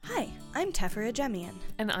I'm Tefera Jemian.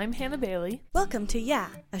 And I'm Hannah Bailey. Welcome to Yeah,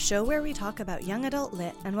 a show where we talk about young adult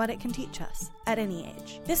lit and what it can teach us, at any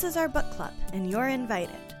age. This is our book club, and you're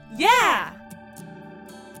invited. Yeah!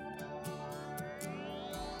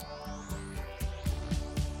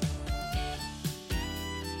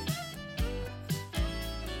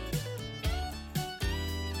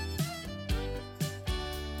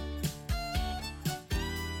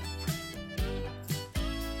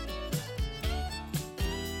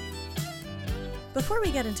 Before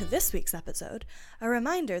we get into this week's episode, a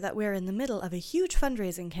reminder that we're in the middle of a huge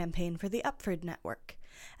fundraising campaign for the Upford Network.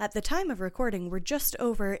 At the time of recording, we're just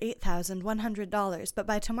over $8,100, but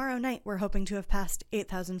by tomorrow night we're hoping to have passed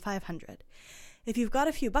 $8,500. If you've got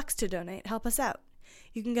a few bucks to donate, help us out.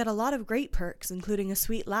 You can get a lot of great perks, including a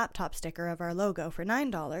sweet laptop sticker of our logo for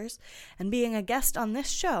 $9, and being a guest on this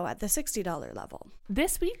show at the $60 level.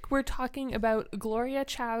 This week we're talking about Gloria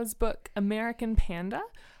Chow's book, American Panda,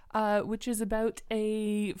 which is about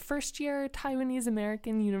a first-year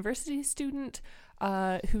Taiwanese-American university student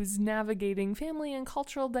who's navigating family and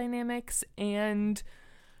cultural dynamics and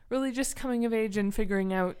really just coming of age and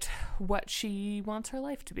figuring out what she wants her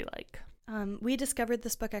life to be like. We discovered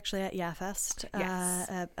this book actually at YaFest,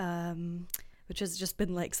 Yes. which has just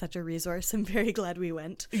been like such a resource. I'm very glad we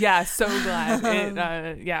went. Yeah, so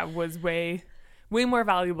glad. It was way more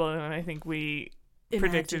valuable than I think we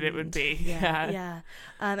predicted it would be. Yeah.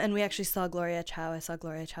 And we actually saw Gloria Chow. I saw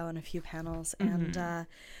Gloria Chow on a few panels, and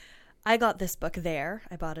I got this book there.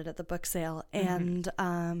 I bought it at the book sale and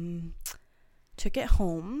took it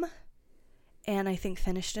home, and I think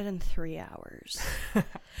finished it in 3 hours.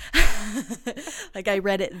 Like, I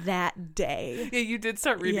read it that day. Yeah, you did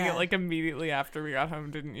start reading it like immediately after we got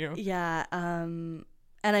home, didn't you? Yeah.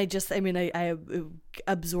 And I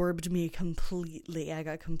absorbed me completely. I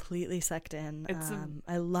got completely sucked in.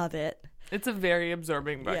 I love it. It's a very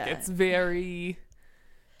absorbing book. Yeah.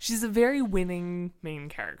 She's a very winning main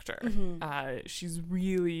character. Mm-hmm. She's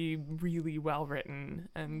really, really well written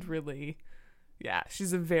and really,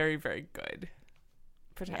 she's a very, very good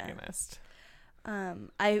protagonist.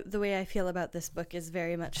 The way I feel about this book is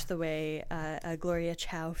very much the way Gloria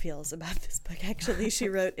Chow feels about this book. Actually, she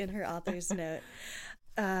wrote in her author's note,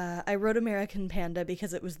 I wrote American Panda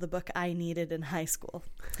because it was the book I needed in high school.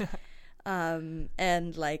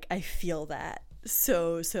 And like, I feel that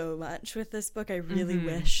so much with this book. I really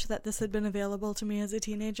wish that this had been available to me as a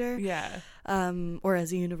teenager. Yeah. Or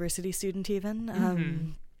as a university student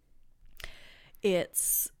even.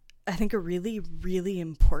 It's, I think, a really, really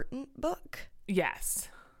important book. Yes.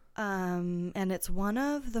 And it's one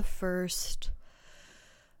of the first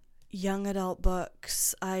young adult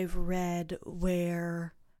books I've read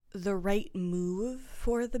where the right move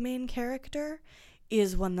for the main character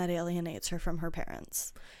is one that alienates her from her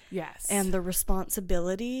parents. Yes. And the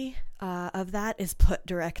responsibility of that is put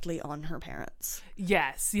directly on her parents.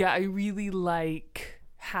 Yes. Yeah, I really like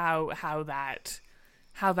how that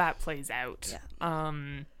plays out.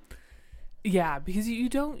 Yeah. Because you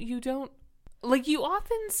don't like, you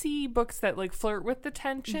often see books that like flirt with the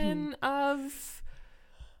tension of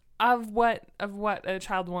what a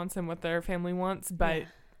child wants and what their family wants, but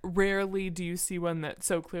rarely do you see one that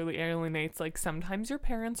so clearly alienates. Like, sometimes your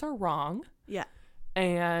parents are wrong. Yeah.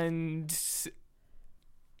 And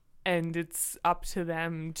it's up to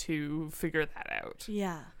them to figure that out.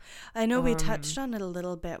 Yeah. I know we touched on it a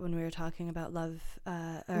little bit when we were talking about Love,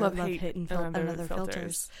 Hate, and Other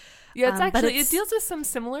Filters. Yeah, it's actually, it deals with some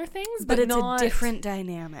similar things, but it's not a different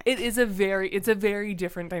dynamic. It's a very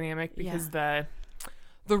different dynamic because the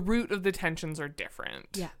root of the tensions are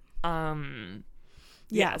different. Yeah.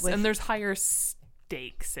 Yes, and there's higher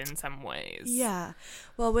stakes in some ways. Yeah.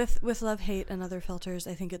 Well, with Love, Hate, and Other Filters,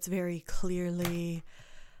 I think it's very clearly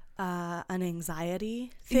an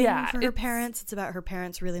anxiety thing for her parents. It's about her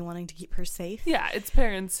parents really wanting to keep her safe. Yeah, it's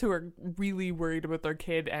parents who are really worried about their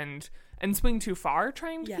kid and swing too far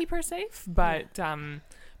trying to keep her safe. But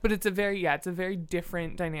it's a very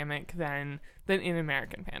different dynamic than in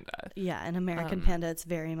American Panda. Yeah, in American Panda, it's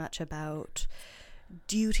very much about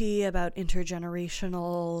duty, about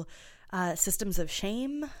intergenerational systems of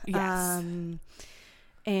shame. Yes.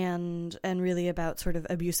 And really about sort of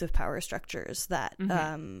abusive power structures that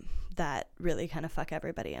that really kind of fuck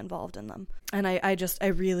everybody involved in them. And I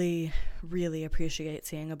really, really appreciate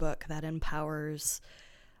seeing a book that empowers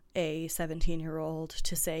a 17-year-old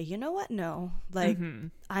to say, you know what, no, like,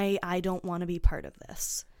 I don't want to be part of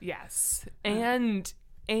this. Yes. And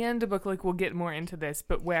a book, like, we'll get more into this,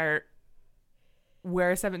 but where a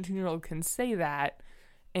 17-year-old can say that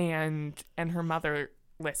and her mother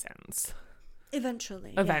listens.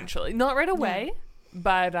 Eventually. Not right away,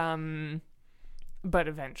 but but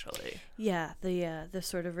eventually. Yeah, the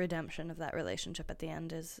sort of redemption of that relationship at the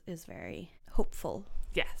end is very hopeful.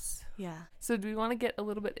 Yes. Yeah. So do we want to get a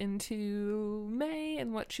little bit into May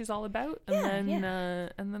and what she's all about, and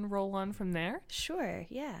then roll on from there? Sure.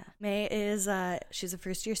 Yeah. May is she's a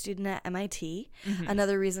first-year student at MIT. Mm-hmm.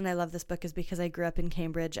 Another reason I love this book is because I grew up in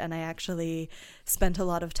Cambridge and I actually spent a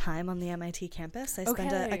lot of time on the MIT campus. I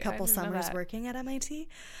spent a couple summers working at MIT.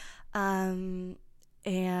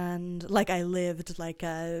 And like I lived like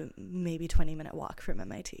a maybe 20-minute walk from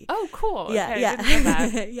MIT. Oh, cool. Yeah, okay, yeah. I didn't know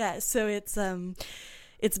that. Yeah, so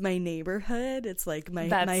it's my neighborhood. It's like my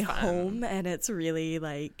home, and it's really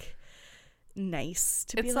like nice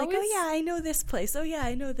to be like, oh yeah, I know this place. Oh yeah,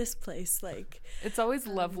 I know this place. Like, it's always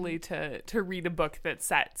lovely to read a book that's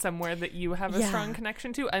set somewhere that you have a strong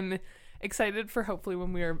connection to. I'm excited for hopefully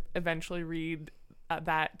when we eventually read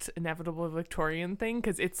that Inevitable Victorian thing,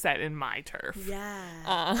 because it's set in my turf.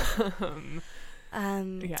 Yeah.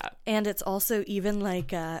 Yeah. And it's also even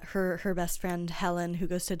like her best friend Helen, who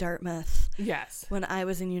goes to Dartmouth. Yes. When I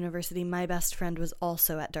was in university, my best friend was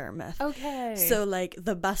also at Dartmouth. Okay. So like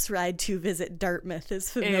the bus ride to visit Dartmouth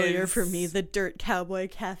is familiar for me. The Dirt Cowboy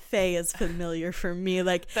Cafe is familiar for me.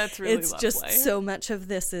 Like, that's really it's lovely. just so much of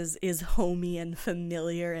this is homey and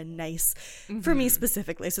familiar and nice for me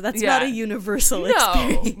specifically. So that's not a universal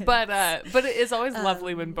experience. But it is always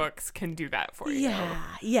lovely when books can do that for you.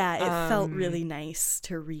 Yeah. It felt really nice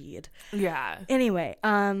to read. Yeah. Anyway,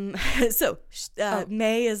 so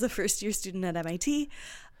May is a first-year student at MIT.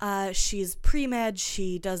 She's pre-med.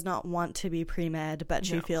 She does not want to be pre-med, but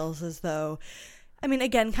she feels as though, I mean,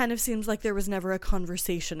 again, kind of seems like there was never a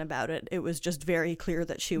conversation about it. It was just very clear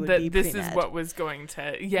that she would be pre-med. This is what was going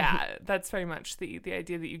to, that's very much the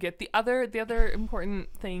idea that you get. The other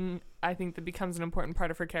important thing I think that becomes an important part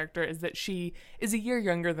of her character is that she is a year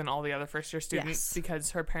younger than all the other first-year students because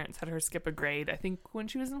her parents had her skip a grade, I think, when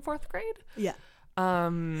she was in 4th grade. Yeah.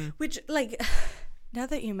 Which, like, now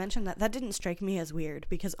that you mentioned that didn't strike me as weird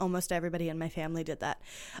because almost everybody in my family did that,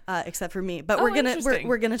 except for me. But we're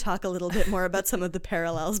gonna talk a little bit more about some of the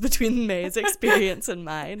parallels between May's experience and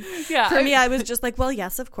mine. Yeah. For me, I was just like, well,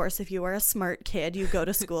 yes, of course, if you are a smart kid, you go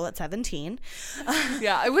to school at 17.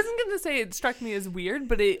 Yeah, I wasn't gonna say it struck me as weird,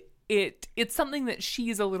 but it's something that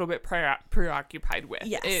she's a little bit preoccupied with.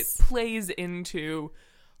 Yes. It plays into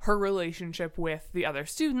her relationship with the other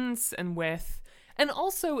students and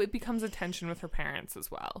also it becomes a tension with her parents as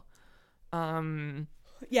well.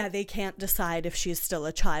 Yeah, they can't decide if she's still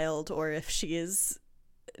a child or if she is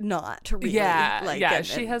not really. Yeah,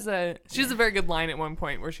 she has a very good line at one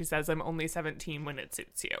point where she says, "I'm only 17 when it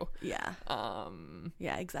suits you." Yeah.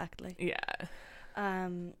 Yeah, exactly. Yeah.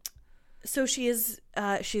 So she's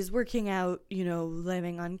working out,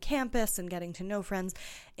 living on campus and getting to know friends.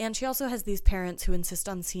 And she also has these parents who insist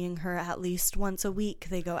on seeing her at least once a week.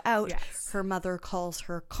 They go out. Yes. Her mother calls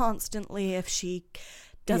her constantly. If she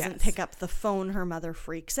doesn't pick up the phone, her mother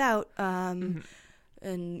freaks out. And,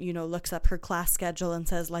 looks up her class schedule and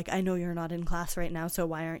says, like, I know you're not in class right now, so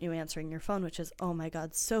why aren't you answering your phone? Which is, oh my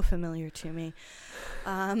God, so familiar to me.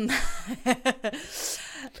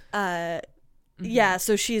 Yeah,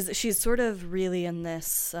 so she's sort of really in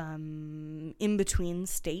this in-between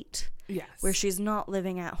state. Yes. Where she's not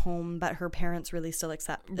living at home, but her parents really still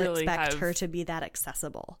expect her to be that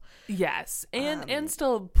accessible. Yes. And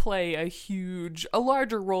still play a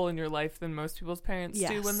larger role in your life than most people's parents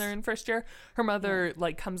do when they're in first year. Her mother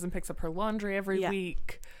comes and picks up her laundry every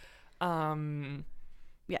week. Yeah,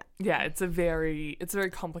 it's a very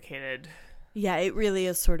complicated. Yeah, it really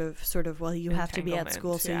is sort of, well, you have to be at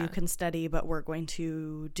school so you can study, but we're going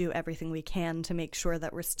to do everything we can to make sure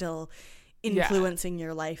that we're still influencing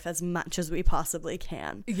your life as much as we possibly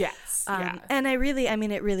can. Yes. And it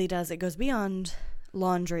really does. It goes beyond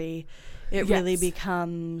laundry. It really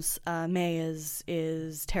becomes, May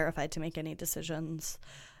is terrified to make any decisions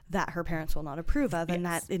that her parents will not approve of. And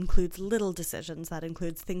that includes little decisions. That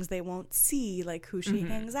includes things they won't see, like who she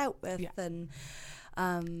hangs out with and,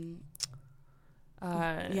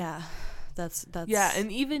 that's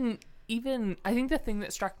and even I think the thing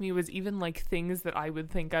that struck me was even like things that I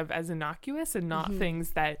would think of as innocuous and not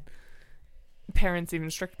things that parents,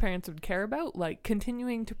 even strict parents, would care about, like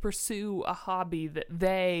continuing to pursue a hobby that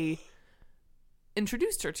they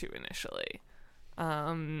introduced her to initially.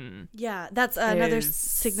 That's another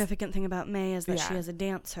significant thing about May is that she is a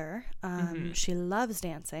dancer. She loves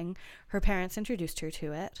dancing. Her parents introduced her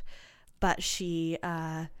to it, but she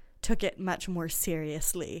took it much more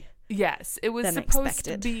seriously. Yes, it was supposed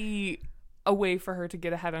to be a way for her to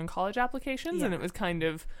get ahead on college applications, and it was kind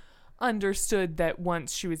of understood that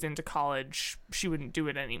once she was into college, she wouldn't do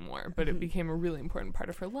it anymore, but it became a really important part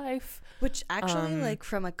of her life. Which actually, like,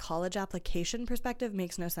 from a college application perspective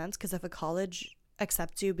makes no sense, because if a college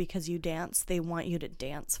accepts you because you dance, they want you to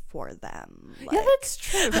dance for them. Like, yeah, that's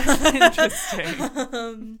true. That's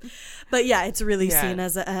interesting. But yeah, it's really seen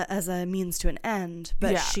as a means to an end,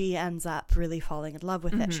 but she ends up really falling in love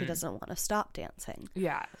with it. She doesn't want to stop dancing.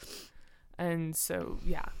 Yeah. And so,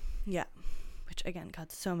 yeah. Yeah. Which, again,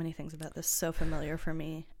 God, so many things about this so familiar for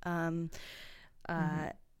me.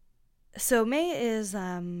 So May is,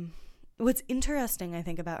 what's interesting, I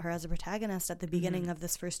think, about her as a protagonist at the beginning of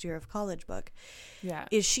this first year of college book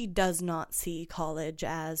is she does not see college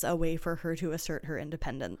as a way for her to assert her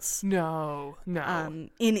independence. No. In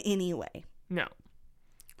any way. No.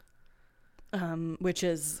 Which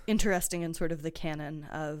is interesting in sort of the canon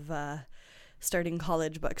of starting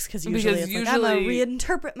college books, because usually it's like, I'm going to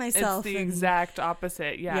reinterpret myself. It's the exact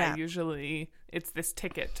opposite. Yeah, usually it's this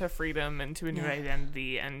ticket to freedom and to a new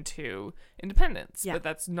identity and to independence. But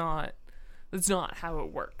that's not how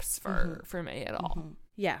it works for May at all.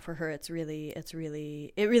 Yeah, for her it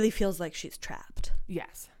really feels like she's trapped.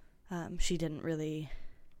 Yes. She didn't really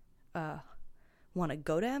want to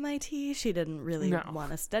go to MIT. She didn't really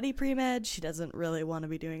want to study pre-med. She doesn't really want to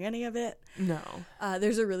be doing any of it. No.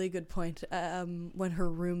 There's a really good point when her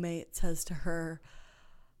roommate says to her,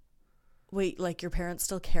 wait, like, your parents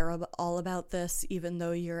still care all about this even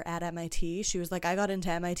though you're at MIT? She was like, I got into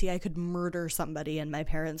MIT, I could murder somebody and my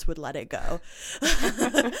parents would let it go.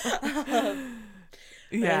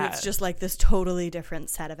 Yeah. And it's just like this totally different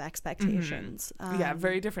set of expectations.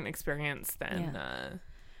 Very different experience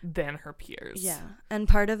than her peers. Yeah. And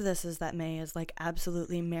part of this is that May is like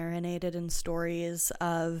absolutely marinated in stories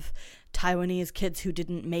of Taiwanese kids who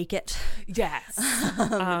didn't make it. Yes.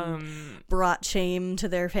 Brought shame to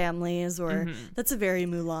their families, or that's a very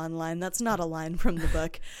Mulan line. That's not a line from the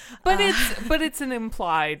book. But it's an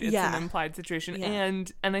implied situation. Yeah.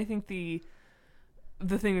 And I think the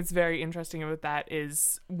thing that's very interesting about that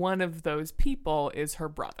is one of those people is her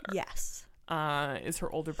brother. Yes. Is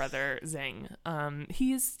her older brother, Zheng. Do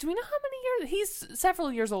we know how many years? He's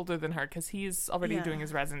several years older than her, because he's already doing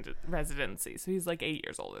his residency. So he's like 8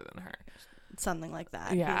 years older than her. Something like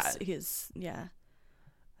that. Yeah. He's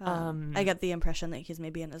I get the impression that he's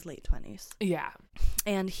maybe in his late 20s. Yeah.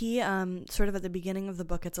 And he, sort of at the beginning of the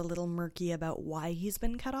book, it's a little murky about why he's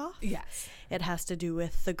been cut off. Yes. It has to do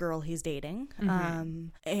with the girl he's dating.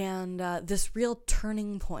 And this real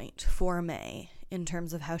turning point for May in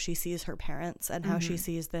terms of how she sees her parents and how she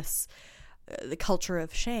sees this, the culture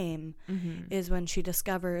of shame, is when she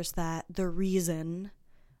discovers that the reason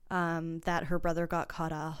that her brother got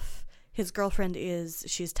cut off, his girlfriend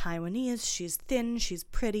she's Taiwanese, she's thin, she's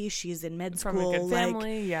pretty, she's in med school. From a good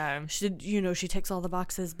family, she ticks all the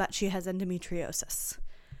boxes, but she has endometriosis.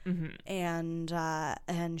 And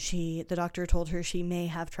the doctor told her she may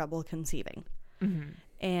have trouble conceiving.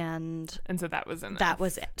 And so that was enough. That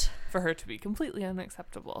was it. For her to be completely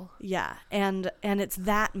unacceptable. Yeah. And it's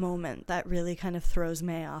that moment that really kind of throws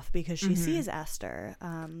May off, because she sees Esther,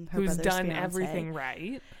 her who's brother's done fiancé, everything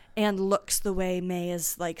right. And looks the way May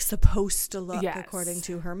is like supposed to look according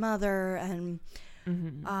to her mother, and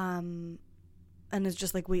is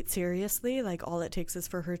just like, wait, seriously? Like, all it takes is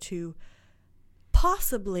for her to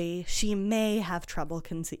she may have trouble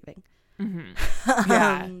conceiving.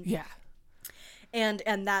 Yeah.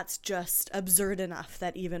 And that's just absurd enough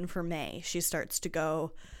that even for May, she starts to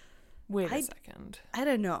go, wait a second. I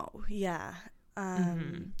don't know. Yeah.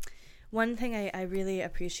 One thing I really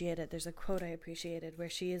appreciated, there's a quote I appreciated where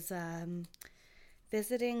she is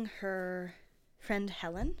visiting her friend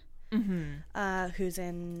Helen, who's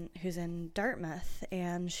in Dartmouth,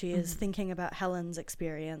 and she is thinking about Helen's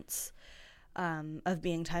experience of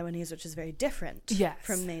being Taiwanese, which is very different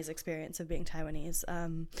from May's experience of being Taiwanese.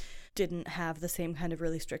 Didn't have the same kind of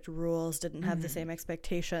really strict rules, didn't have the same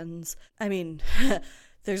expectations. I mean,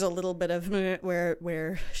 there's a little bit of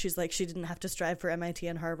where she's like, she didn't have to strive for MIT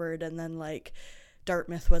and Harvard, and then like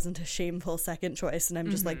Dartmouth wasn't a shameful second choice, and I'm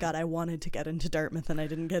just like, God, I wanted to get into Dartmouth and I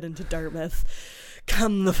didn't get into Dartmouth.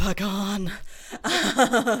 Come the fuck on.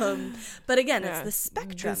 But again, it's the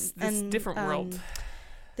spectrum. This different world.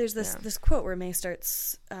 There's this quote where May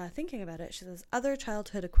starts thinking about it. She says, other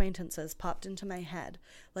childhood acquaintances popped into my head,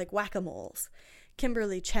 like whack-a-moles.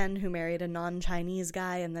 Kimberly Chen, who married a non-Chinese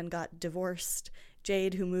guy and then got divorced.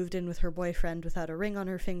 Jade, who moved in with her boyfriend without a ring on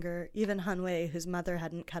her finger. Even Han Wei, whose mother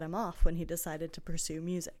hadn't cut him off when he decided to pursue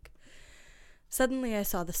music. Suddenly I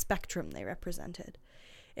saw the spectrum they represented.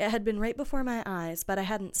 It had been right before my eyes, but I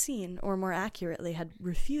hadn't seen, or more accurately, had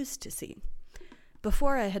refused to see.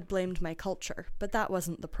 Before I had blamed my culture, but that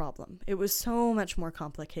wasn't the problem. It was so much more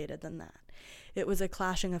complicated than that. It was a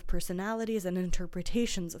clashing of personalities and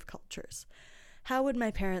interpretations of cultures. How would my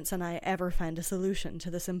parents and I ever find a solution to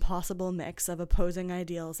this impossible mix of opposing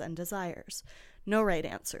ideals and desires? No right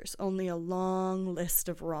answers, only a long list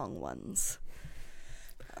of wrong ones.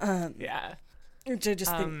 Yeah. Which I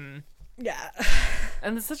just think, yeah.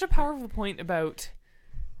 And it's such a powerful point about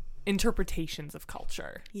interpretations of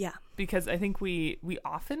culture. Yeah. Because I think we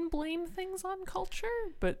often blame things on culture,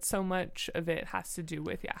 but so much of it has to do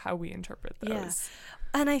with how we interpret those. Yeah.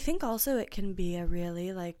 And I think also it can be a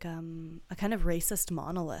really like a kind of racist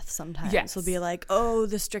monolith sometimes. Yes. It'll be like, oh,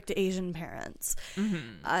 the strict Asian parents,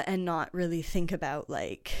 and not really think about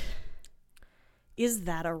like, is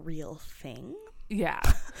that a real thing? Yeah.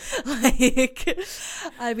 Like,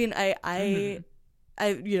 I mean, I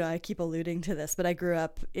keep alluding to this, but I grew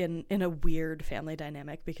up in a weird family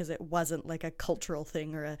dynamic because it wasn't like a cultural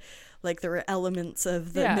thing or there were elements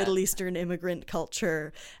of the Middle Eastern immigrant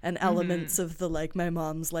culture and elements of the like my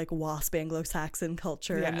mom's like WASP Anglo-Saxon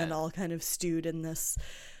culture, and then all kind of stewed in this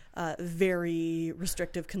very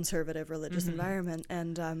restrictive conservative religious environment.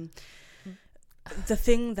 And the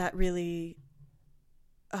thing that really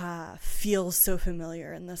feels so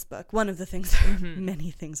familiar in this book, one of the things,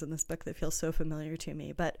 many things in this book that feel so familiar to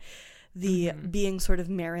me, but the being sort of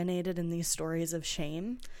marinated in these stories of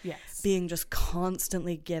shame, being just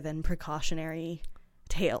constantly given precautionary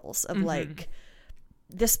tales of like,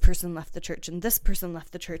 this person left the church and this person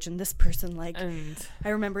left the church and this person I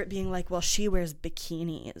remember it being like, well, she wears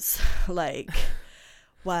bikinis, like,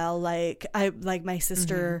 while like my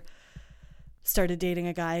sister started dating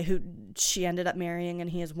a guy who she ended up marrying,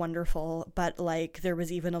 and he is wonderful, but like there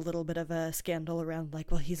was even a little bit of a scandal around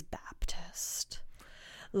like, well, he's Baptist,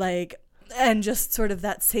 like, and just sort of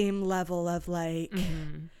that same level of like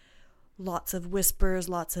lots of whispers,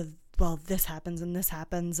 lots of, well, this happens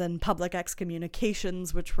and public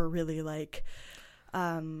excommunications, which were really like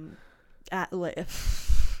a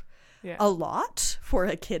lot for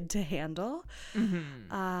a kid to handle.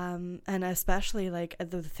 And especially like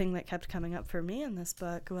the thing that kept coming up for me in this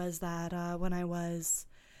book was that when I was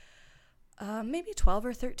maybe 12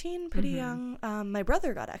 or 13, pretty young, my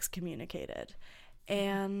brother got excommunicated,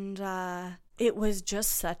 and it was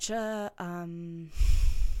just such a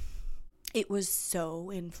it was so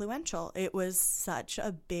influential. It was such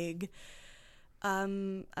a big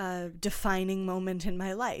defining moment in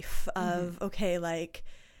my life of okay, like,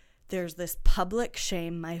 there's this public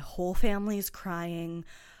shame. My whole family's crying.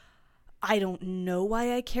 I don't know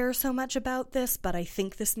why I care so much about this, but I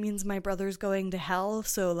think this means my brother's going to hell.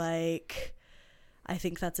 So, like, I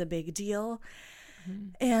think that's a big deal.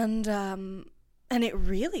 And it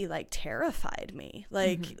really, like, terrified me.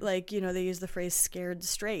 Like, you know, they use the phrase scared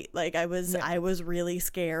straight. Like, I was really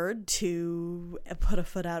scared to put a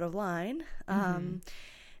foot out of line.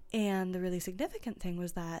 And the really significant thing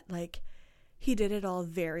was that, like, he did it all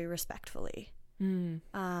very respectfully.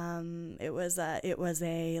 It was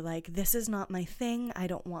a like, this is not my thing. I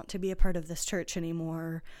don't want to be a part of this church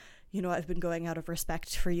anymore. You know, I've been going out of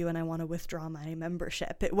respect for you and I want to withdraw my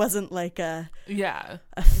membership. It wasn't like a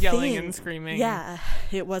yelling and screaming. Yeah.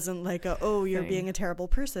 It wasn't like you're being a terrible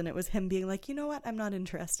person. It was him being like, you know what? I'm not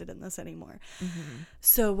interested in this anymore.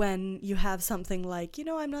 So when you have something like, you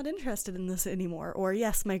know, I'm not interested in this anymore, or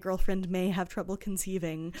yes, my girlfriend may have trouble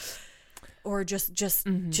conceiving, or just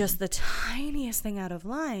the tiniest thing out of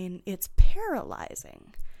line, it's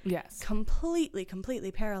paralyzing. Yes.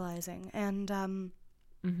 Completely paralyzing. And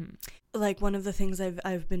like, one of the things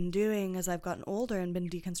I've been doing as I've gotten older and been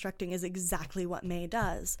deconstructing is exactly what May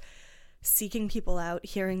does. Seeking people out,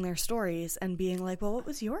 hearing their stories, and being like, well, what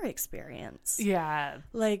was your experience? Yeah.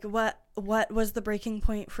 Like, what was the breaking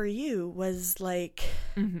point for you? Was like...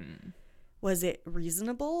 Was it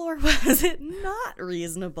reasonable or was it not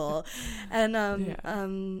reasonable?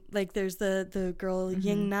 And like, there's the girl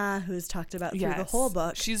Ying Na who's talked about through the whole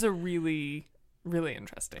book. She's a really, really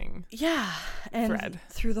interesting and thread.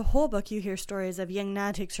 Through the whole book you hear stories of Ying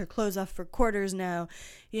Na takes her clothes off for quarters now.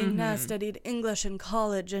 Ying Na studied English in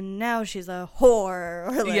college and now she's a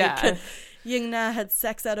whore. Or like Ying Na had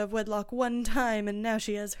sex out of wedlock one time and now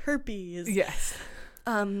she has herpes. Yes.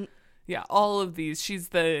 All of these. She's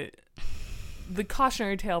the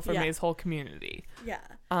cautionary tale for May's whole community.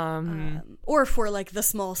 Or for like the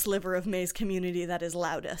small sliver of May's community that is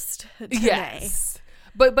loudest to May.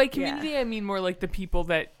 But by community I mean more like the people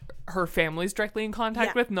that her family's directly in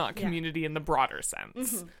contact with, not community in the broader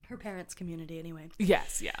sense. Her parents' community anyway.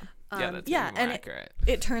 That's more and accurate.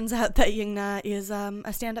 It turns out that Ying Na is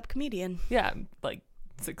a stand-up comedian. Like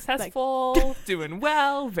successful, doing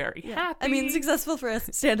well, very happy. I mean, successful for a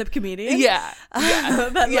stand-up comedian. Yeah.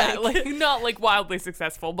 But like not like wildly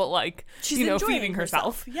successful, but like, she's you know, enjoying feeding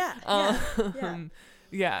herself. Yeah.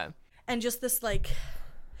 And just this, like,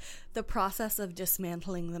 the process of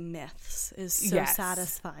dismantling the myths is so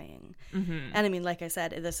satisfying. And I mean, like I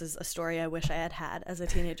said, this is a story I wish I had as a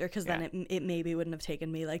teenager, because then it maybe wouldn't have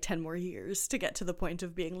taken me like 10 more years to get to the point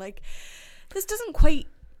of being like, this doesn't quite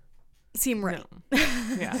seem right. No.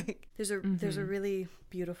 Yeah. There's a really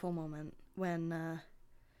beautiful moment when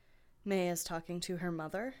May is talking to her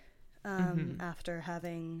mother after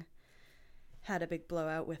having had a big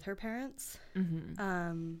blowout with her parents.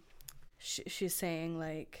 She's saying,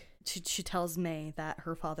 like, she tells May that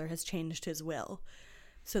her father has changed his will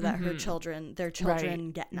so that their children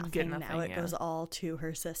get nothing now. It goes all to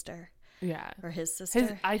her sister. Yeah. Or his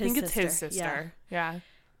sister. I think it's his sister. Yeah.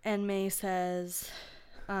 And May says,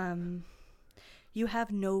 you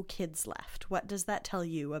have no kids left. What does that tell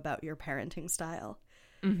you about your parenting style?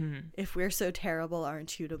 If we're so terrible,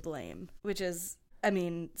 aren't you to blame? Which is, I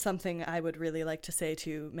mean, something I would really like to say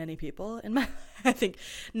to many people in my I think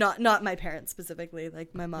not my parents specifically,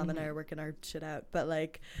 like my mom and I are working our shit out, but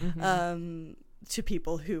like to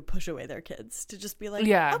people who push away their kids, to just be like,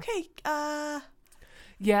 okay,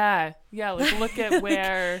 like, look at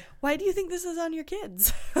where why do you think this is on your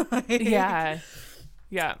kids? Yeah,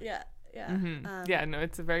 no,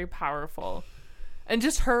 it's a very powerful, and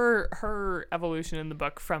just her evolution in the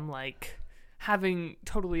book from like having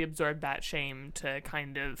totally absorbed that shame to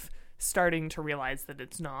kind of starting to realize that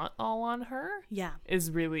it's not all on her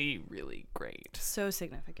is really, really great. So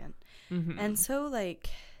significant. And so, like,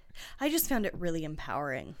 I just found it really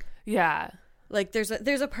empowering. Like, there's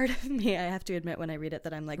a part of me, I have to admit, when I read it,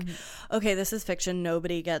 that I'm like, okay, this is fiction.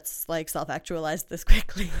 Nobody gets, like, self-actualized this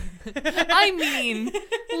quickly. I mean,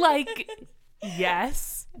 like,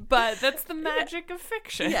 yes, but that's the magic of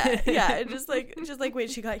fiction. Yeah. Just like, wait,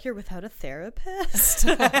 she got here without a therapist?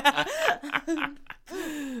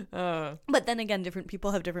 But then again, different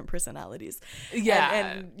people have different personalities.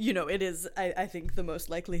 And you know, it is, I think the most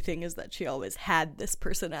likely thing is that she always had this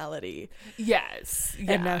personality. Yes.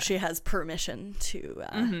 And now she has permission to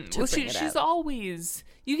bring it she's out. Always,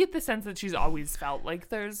 you get the sense that she's always felt like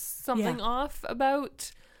there's something off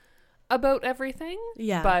about everything.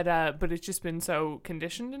 But it's just been so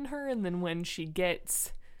conditioned in her. And then when she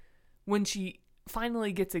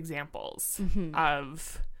finally gets examples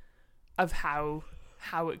of how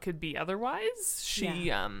it could be otherwise, she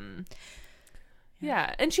and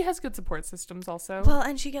she has good support systems also. Well,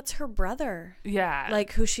 and she gets her brother,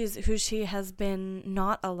 like who she has been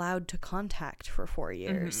not allowed to contact for 4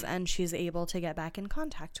 years, and she's able to get back in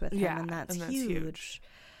contact with him, and that's huge.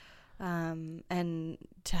 And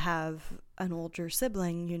to have an older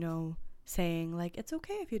sibling, you know, saying like, it's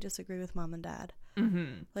okay if you disagree with mom and dad.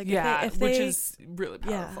 Like, if they, which is really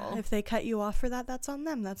powerful. If they cut you off for that, that's on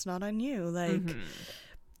them. That's not on you. Like,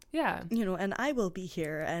 you know, and I will be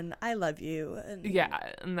here, and I love you. And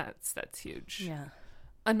and that's huge. Yeah.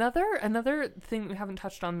 Another thing we haven't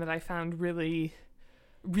touched on that I found really,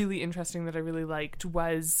 really interesting that I really liked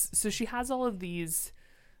was, so she finds all of these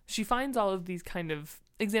kind of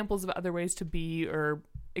examples of other ways to be, or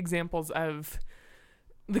examples of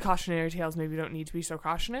the cautionary tales maybe don't need to be so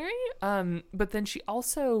cautionary. But then she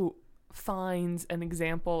also finds an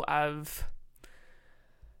example of,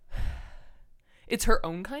 it's her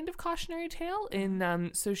own kind of cautionary tale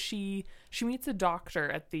in, so she meets a doctor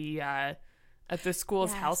at the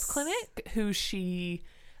school's health clinic who she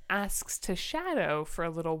asks to shadow for a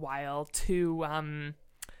little while to,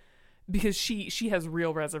 because she has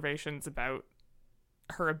real reservations about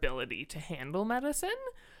her ability to handle medicine.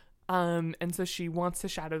 And so she wants to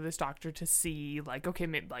shadow this doctor to see, like, okay,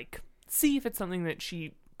 maybe, like, see if it's something that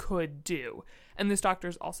she could do. And this doctor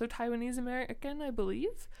is also Taiwanese American, I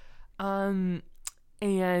believe. And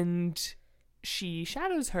she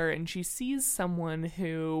shadows her, and she sees someone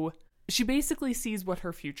who, she basically sees what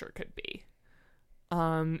her future could be.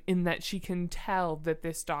 In that she can tell that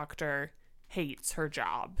this doctor hates her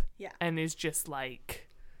job. Yeah. And is just, like,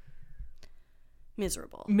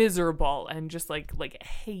 miserable and just like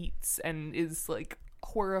hates and is like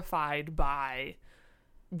horrified by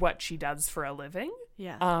what she does for a living.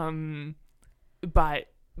 But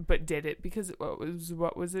did it because it was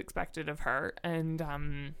what was expected of her. And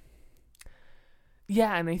and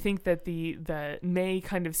I think that the May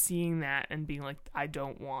kind of seeing that and being like, I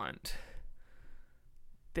don't want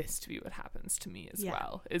this to be what happens to me as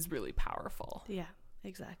well, is really powerful.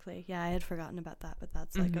 Exactly. Yeah, I had forgotten about that, but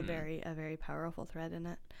that's like a very powerful thread in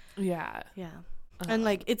it. Yeah. And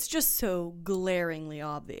like it's just so glaringly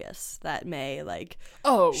obvious that May like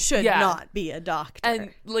Oh, should yeah. not be a doctor.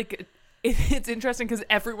 And like it's interesting because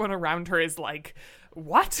everyone around her is like,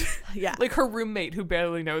 what? Yeah. Like her roommate who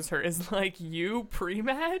barely knows her is like, you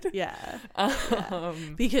pre-med? yeah. Yeah.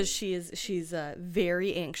 Because she's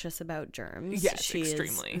very anxious about germs. Yes, she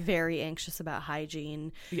extremely. is very anxious about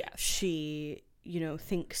hygiene. Yes. She,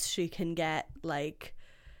 thinks she can get like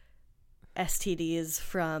STDs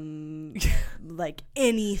from like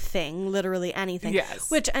anything, literally anything. Yes.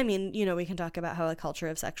 Which, I mean, we can talk about how a culture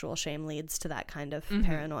of sexual shame leads to that kind of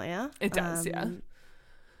paranoia. It does, yeah.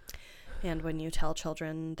 And when you tell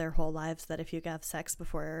children their whole lives that if you have sex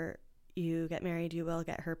before you get married, you will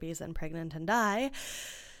get herpes and pregnant and die,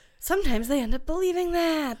 sometimes they end up believing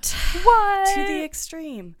that. What? To the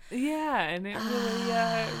extreme. Yeah, and it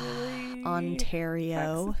really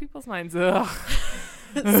Ontario. affects people's minds. Ugh.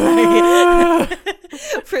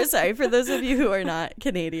 Sorry, for those of you who are not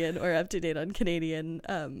Canadian or up to date on Canadian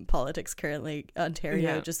politics currently,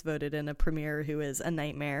 Ontario just voted in a premier who is a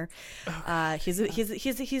nightmare.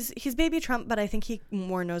 He's baby Trump, but I think he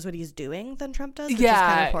more knows what he's doing than Trump does. Which is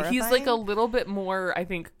kind of horrifying. He's like a little bit more, I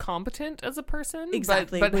think, competent as a person.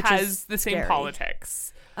 Exactly, but which has is the same scary.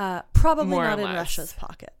 Politics. Probably more not or in less. Russia's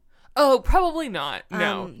pocket. Oh, probably not.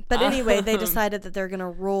 No. But anyway, they decided that they're going to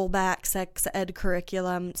roll back sex ed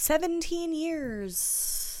curriculum 17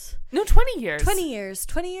 years. No, 20 years. 20 years.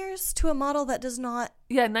 20 years to a model that does not...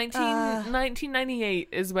 Yeah, 1998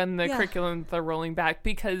 is when the curriculum they're rolling back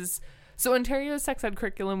because... So Ontario's sex ed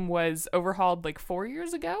curriculum was overhauled like 4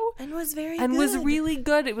 years ago. And was very and good. was really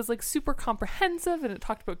good. It was like super comprehensive and it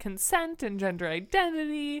talked about consent and gender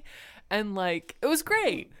identity. And like, it was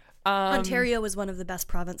great. Ontario was one of the best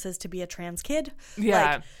provinces to be a trans kid.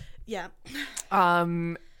 Yeah. Like, yeah.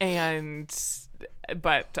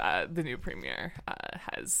 But the new premier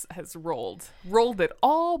has rolled it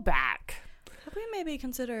all back. Have we maybe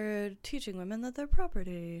considered teaching women that they're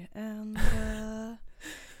property and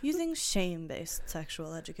using shame-based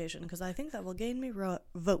sexual education? Because I think that will gain me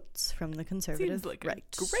votes from the conservative Seems like right.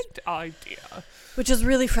 a great idea. Which is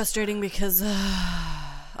really frustrating because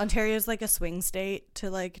Ontario is like a swing state to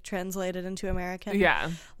like translate it into American. Yeah.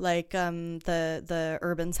 Like the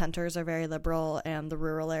urban centers are very liberal and the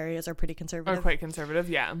rural areas are pretty conservative. Or quite conservative,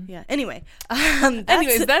 yeah. Yeah. Anyway.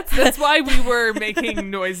 That's why we were making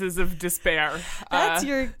noises of despair. That's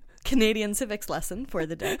your Canadian civics lesson for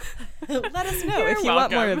the day. Let us know You're if you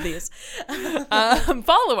want more welcome. of these.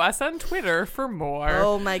 Follow us on Twitter for more.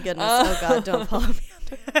 Oh my goodness. Oh God, don't follow me on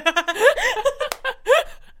Twitter.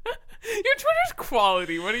 Your Twitter's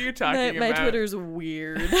quality. What are you talking My about? Twitter's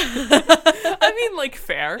weird. I mean, like,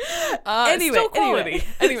 fair. Still quality.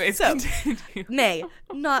 Anyways, So, continue. May,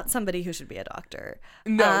 not somebody who should be a doctor.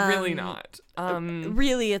 No, really not.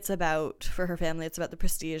 Really, it's about, for her family, it's about the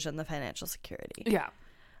prestige and the financial security. Yeah.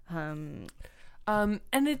 And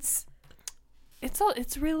it's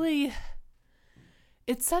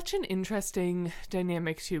such an interesting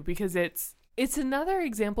dynamic too, because it's another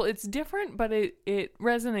example. It's different, but it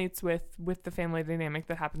resonates with the family dynamic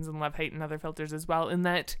that happens in Love, Hate, and Other Filters as well, in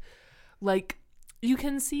that, like, you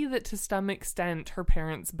can see that to some extent her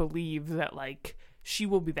parents believe that, like, she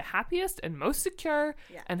will be the happiest and most secure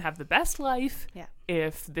and have the best life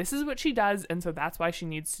if this is what she does, and so that's why she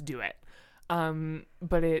needs to do it.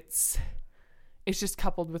 But it's just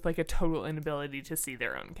coupled with, like, a total inability to see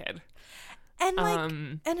their own kid. And, like,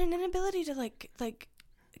 and an inability to, like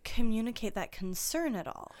communicate that concern at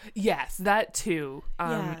all. Yes, that too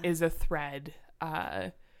is a thread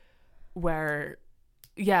where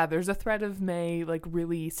there's a thread of May like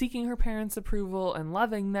really seeking her parents' approval and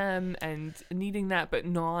loving them and needing that, but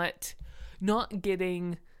not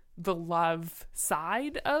getting the love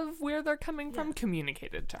side of where they're coming from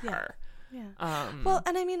communicated to her. Yeah. Well,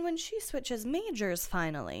 and I mean, when she switches majors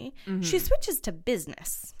finally, she switches to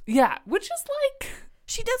business. Yeah, which is like...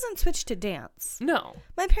 She doesn't switch to dance. No.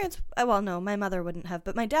 My parents, well, no, my mother wouldn't have,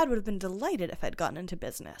 but my dad would have been delighted if I'd gotten into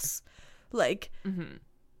business. Like,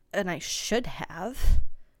 and I should have,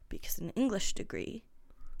 because an English degree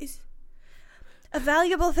is a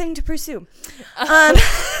valuable thing to pursue.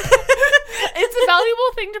 It's a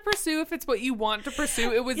valuable thing to pursue if it's what you want to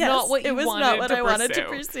pursue. It was not what you wanted to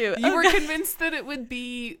pursue. You were convinced that it would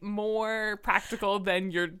be more practical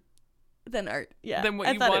than art, than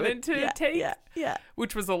what you wanted to take. Yeah.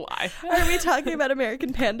 Which was a lie. Are we talking about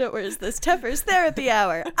American Panda, or is this Teffer's Therapy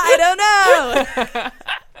Hour? I don't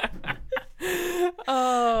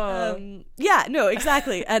know. Yeah, no,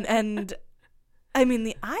 exactly. And I mean,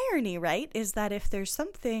 the irony, right, is that if there's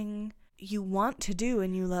something, you want to do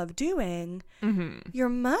and you love doing, you're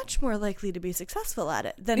much more likely to be successful at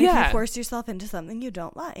it than if you force yourself into something you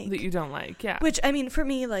don't like. That you don't like, yeah. Which, I mean, for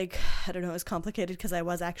me, like, I don't know, it's complicated because I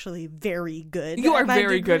was actually very good. You are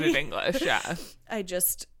very good at English, yeah. I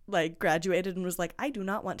just, like, graduated and was like, I do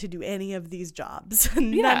not want to do any of these jobs.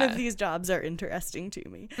 None of these jobs are interesting to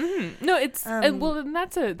me. No, it's, well, and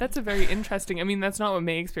that's a very interesting, I mean, that's not what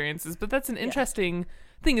May experiences, but that's an interesting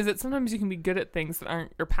thing, is that sometimes you can be good at things that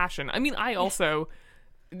aren't your passion. I mean, I also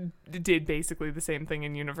did basically the same thing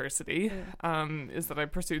in university, is that I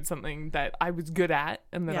pursued something that I was good at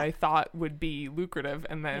and that I thought would be lucrative,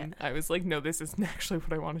 and then I was like, no, this isn't actually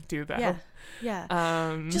what I want to do, though.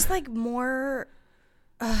 Just like more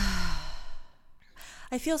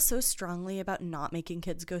I feel so strongly about not making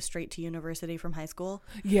kids go straight to university from high school.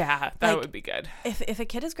 Yeah, that would be good. If a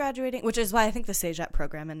kid is graduating, which is why I think the CEGEP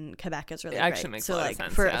program in Quebec is really great. Actually makes a lot of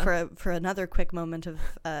sense, for another quick moment of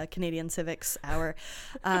Canadian Civics Hour,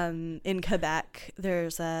 in Quebec,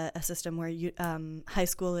 there's a system where you high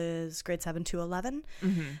school is grade 7 to 11.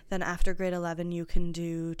 Then after grade 11, you can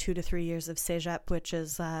do 2 to 3 years of CEGEP, which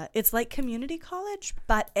is it's like community college,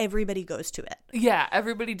 but everybody goes to it. Yeah,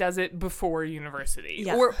 everybody does it before university.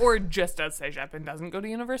 Yeah. Or just does CEGEP and doesn't go to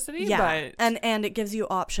university. Yeah, but... and it gives you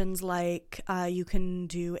options like you can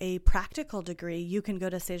do a practical degree. You can go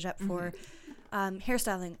to CEGEP for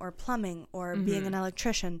hairstyling or plumbing or being an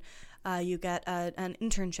electrician. You get an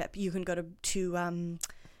internship. You can go to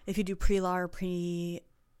if you do pre-law or pre-med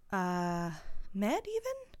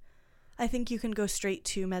even. I think you can go straight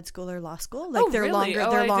to med school or law school. Like they're really? longer.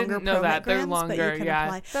 They're longer programs, they're longer, but you can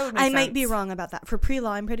apply. I might be wrong about that. For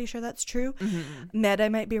pre-law, I'm pretty sure that's true. Med, I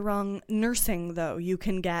might be wrong. Nursing, though, you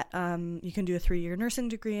can get you can do a 3-year nursing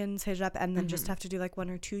degree in CEGEP and then just have to do like 1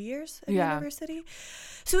 or 2 years at university.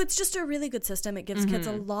 So it's just a really good system. It gives kids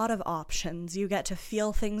a lot of options. You get to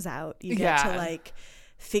feel things out. You get to like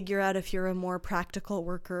figure out if you're a more practical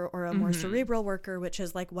worker or a more cerebral worker, which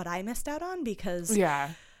is like what I missed out on because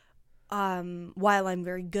while I'm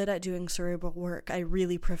very good at doing cerebral work, I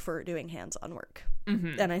really prefer doing hands-on work.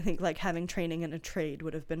 And I think like having training in a trade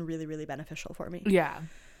would have been really, really beneficial for me. Yeah.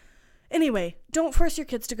 Anyway, don't force your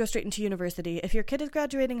kids to go straight into university. If your kid is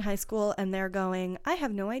graduating high school and they're going, I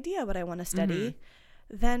have no idea what I want to study,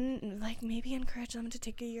 then like maybe encourage them to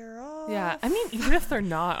take a year off. Yeah. I mean, even if they're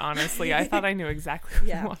not, honestly, I thought I knew exactly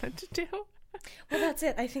what I wanted to do. Well, that's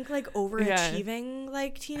it. I think like overachieving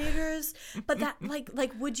like teenagers, but that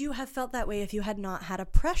like would you have felt that way if you had not had a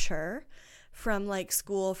pressure from like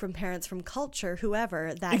school, from parents, from culture,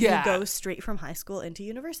 whoever, that you go straight from high school into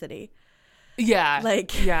university?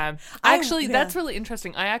 Actually, that's really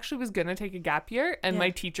interesting. I actually was gonna take a gap year and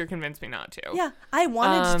my teacher convinced me not to. I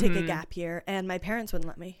wanted to take a gap year and my parents wouldn't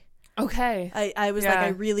let me. Okay. I was like, I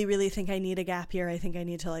really, really think I need a gap year. I think I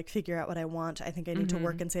need to like figure out what I want. I think I need to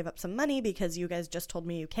work and save up some money because you guys just told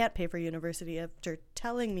me you can't pay for university after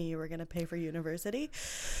telling me you were going to pay for university,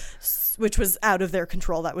 which was out of their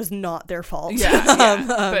control. That was not their fault.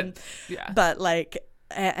 But like,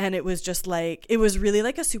 and it was just like, it was really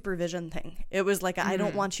like a supervision thing. It was like, I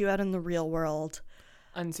don't want you out in the real world.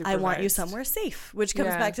 Unsupervised. I want you somewhere safe, which comes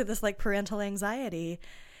back to this like parental anxiety.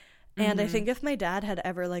 And I think if my dad had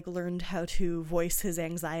ever like learned how to voice his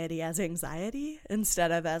anxiety as anxiety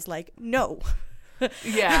instead of as like no,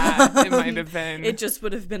 it might have been. It just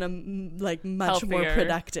would have been a like much healthier. more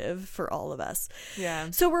productive for all of us.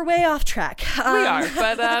 Yeah. So we're way off track. We are,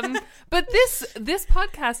 but this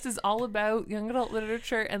podcast is all about young adult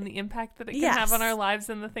literature and the impact that it can have on our lives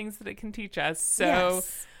and the things that it can teach us. So.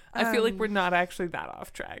 I feel like we're not actually that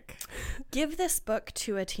off track. Give this book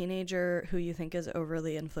to a teenager who you think is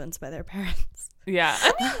overly influenced by their parents. Yeah.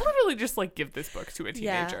 I mean, literally just like give this book to a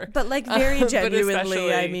teenager. Yeah, but like very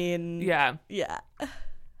genuinely, I mean. Yeah. Yeah.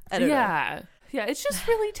 I don't know. Yeah, it's just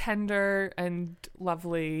really tender and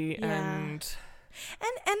lovely and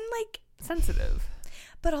like sensitive.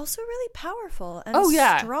 But also really powerful and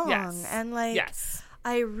strong. Yes. And like yes.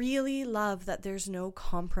 I really love that there's no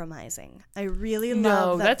compromising. I really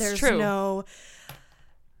love that there's no,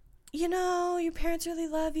 you know, your parents really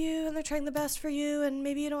love you and they're trying the best for you and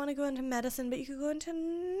maybe you don't want to go into medicine, but you could go into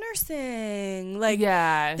nursing. Like,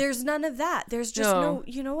 there's none of that. There's just no,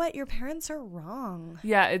 you know what? Your parents are wrong.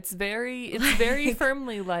 Yeah, it's very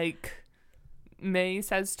firmly like May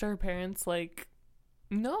says to her parents, like,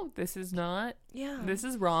 no, this is not, this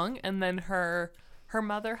is wrong. And then her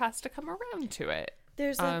mother has to come around to it.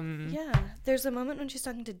 There's a moment when she's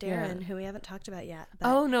talking to Darren, who we haven't talked about yet.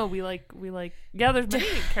 But there's many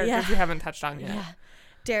characters we haven't touched on yet. Yeah.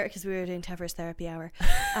 Darren, because we were doing Teffer's therapy hour.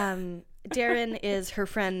 Darren is her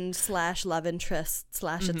friend / love interest /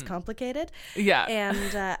 it's complicated. Yeah.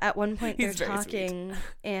 And at one point they're He's very talking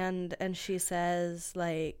and she says,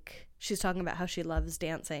 like, she's talking about how she loves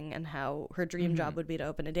dancing and how her dream job would be to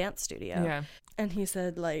open a dance studio. Yeah. And he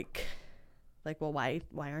said, like, well, why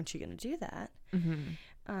aren't you going to do that?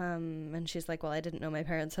 And she's like, well, I didn't know my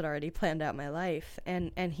parents had already planned out my life.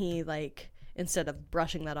 And he, like, instead of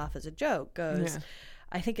brushing that off as a joke, goes,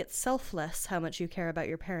 I think it's selfless how much you care about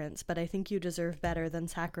your parents, but I think you deserve better than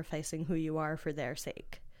sacrificing who you are for their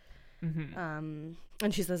sake. And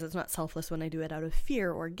she says it's not selfless when I do it out of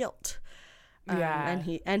fear or guilt.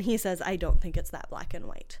 And he says, I don't think it's that black and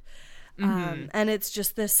white. And it's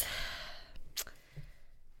just this...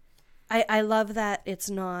 I love that it's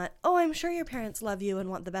not, oh, I'm sure your parents love you and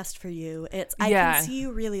want the best for you. It's, I can see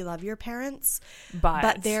you really love your parents,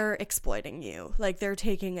 but they're exploiting you. Like, they're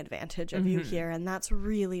taking advantage of you here, and that's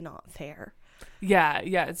really not fair. Yeah,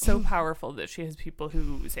 it's so powerful that she has people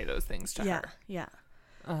who say those things to her. Yeah.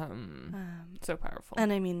 So powerful.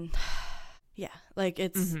 And I mean, yeah, like,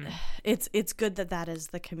 it's good that is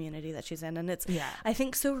the community that she's in. And it's, I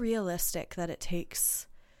think, so realistic that it takes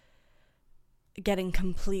getting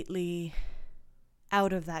completely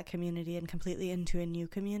out of that community and completely into a new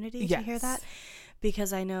community to hear that,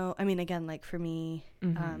 because I know, I mean, again, like, for me,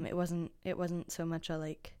 it wasn't so much a,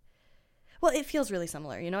 like, well, it feels really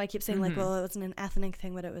similar, you know. I keep saying like, well, it wasn't an ethnic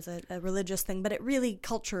thing, but it was a religious thing, but it really it's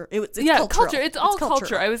cultural. Culture. It's all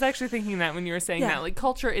culture. I was actually thinking that when you were saying that, like,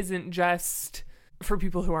 culture isn't just for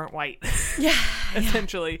people who aren't white.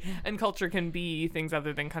 Essentially. And culture can be things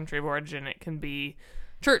other than country of origin. It can be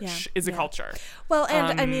church is a culture. Well,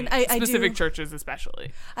 and I mean, I specific churches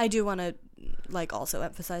especially. I do want to, like, also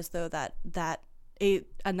emphasize though that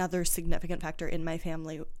another significant factor in my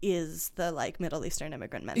family is the, like, Middle Eastern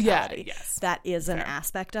immigrant mentality. Yeah, yes. That is an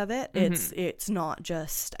aspect of it. It's not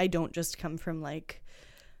just, I don't just come from, like,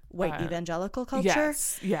 white evangelical culture.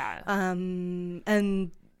 Yes. Yeah.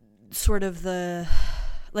 And sort of the,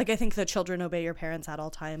 like, I think the children obey your parents at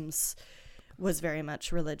all times was very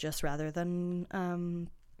much religious rather than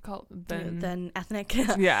ethnic.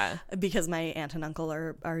 Yeah. Because my aunt and uncle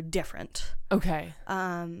are different. Okay.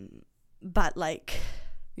 But, like,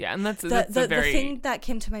 yeah, and that's the thing that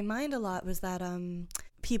came to my mind a lot was that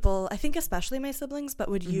people, I think especially my siblings, but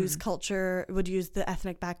would use the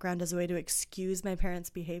ethnic background as a way to excuse my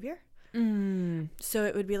parents' behavior. So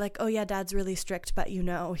it would be like, oh yeah, Dad's really strict, but, you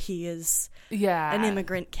know, he is an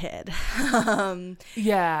immigrant kid. And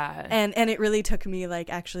it really took me,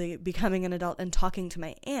 like, actually becoming an adult and talking to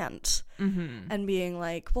my aunt and being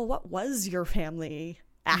like, well, what was your family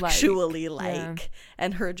actually like?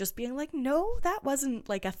 And her just being like, no, that wasn't,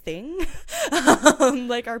 like, a thing.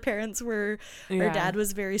 Like, our parents were, our dad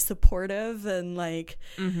was very supportive and, like,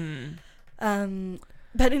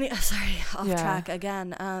 but anyway, sorry, off track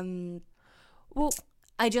again. Well,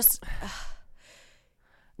 I just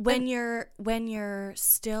when you're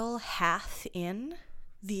still half in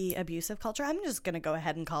the abusive culture, I'm just gonna go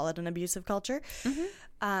ahead and call it an abusive culture.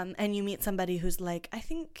 And you meet somebody who's like, I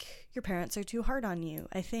think your parents are too hard on you.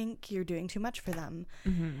 I think you're doing too much for them.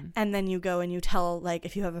 And then you go and you tell, like,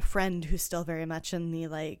 if you have a friend who's still very much in the,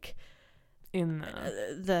 like, in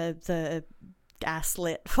the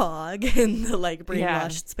gaslit fog in the, like,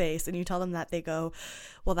 brainwashed space, and you tell them that, they go,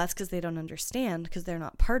 well, that's because they don't understand, because they're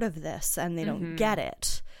not part of this and they don't get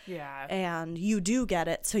it. And you do get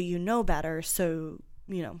it, so you know better, so,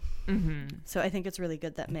 you know. So I think it's really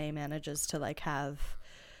good that May manages to, like, have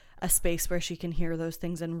a space where she can hear those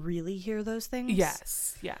things and really hear those things.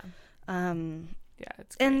 It's great. And,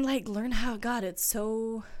 like, learn how, God, it's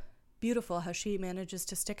so beautiful how she manages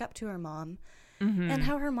to stick up to her mom. And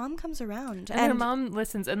how her mom comes around. And her mom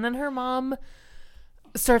listens. And then her mom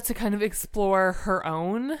starts to kind of explore her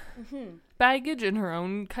own baggage and her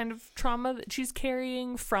own kind of trauma that she's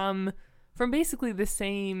carrying from basically the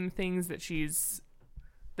same things that she's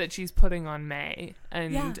putting on May.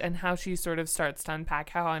 And how she sort of starts to unpack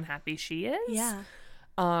how unhappy she is.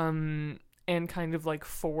 And kind of, like,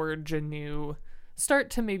 forge a new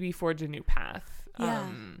path.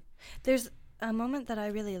 There's a moment that I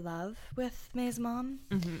really love with May's mom.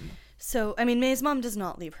 So, I mean, May's mom does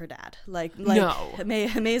not leave her dad. Like no.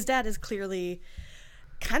 May's dad is clearly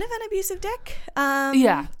kind of an abusive dick.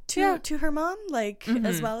 To her mom, like,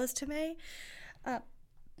 as well as to May.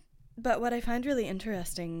 But what I find really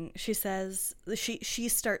interesting, she says she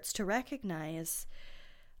starts to recognize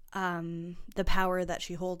the power that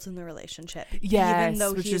she holds in the relationship, even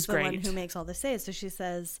though he's the one who makes all the saves. So she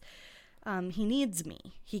says, He needs me.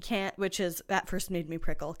 He can't, which is at first made me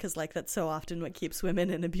prickle because like that's so often what keeps women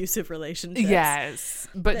in abusive relationships. Yes,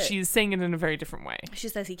 but she's saying it in a very different way. She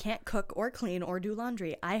says he can't cook or clean or do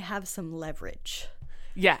laundry. I have some leverage.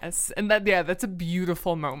 Yes, and that's a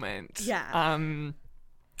beautiful moment. Yeah.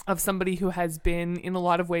 Of somebody who has been in a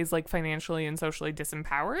lot of ways like financially and socially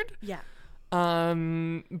disempowered. Yeah.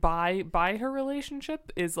 By her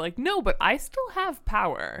relationship is like, no, but I still have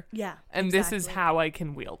power. Yeah. And exactly. this is how I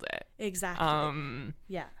can wield it. Exactly.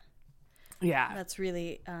 Yeah. Yeah. That's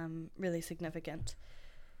really, really significant.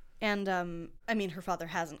 And, I mean, her father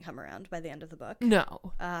hasn't come around by the end of the book. No.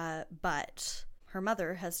 But her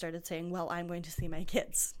mother has started saying, well, I'm going to see my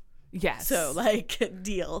kids. Yes. So, like,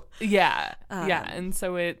 deal. Yeah. Yeah. And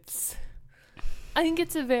so I think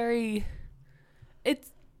it's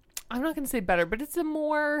I'm not going to say better, but it's a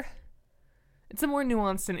more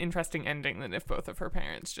nuanced and interesting ending than if both of her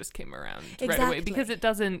parents just came around right away, because it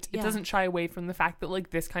doesn't shy away from the fact that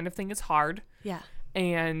like this kind of thing is hard. Yeah.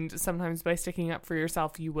 And sometimes by sticking up for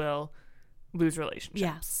yourself, you will lose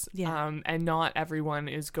relationships. Yeah. And not everyone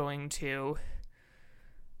is going to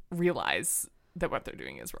realize that what they're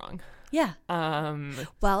doing is wrong. Yeah.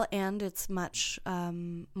 Well, and it's much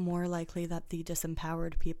more likely that the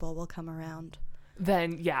disempowered people will come around.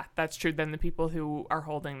 Then, yeah, that's true. Then the people who are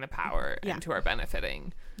holding the power and who are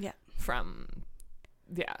benefiting from,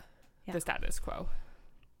 the status quo.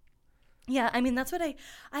 Yeah, I mean, that's what I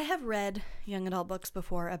have read young adult books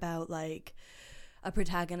before about, like, a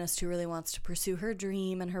protagonist who really wants to pursue her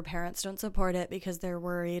dream and her parents don't support it because they're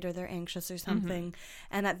worried or they're anxious or something.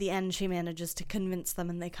 And at the end, she manages to convince them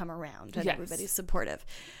and they come around and everybody's supportive.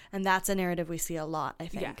 And that's a narrative we see a lot, I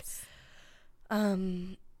think. Yes.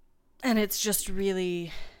 And it's just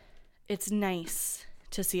really, it's nice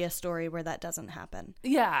to see a story where that doesn't happen.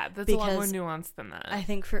 Yeah, that's a lot more nuanced than that. I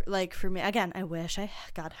think for me, again, I wish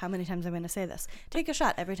God, how many times I'm going to say this? Take a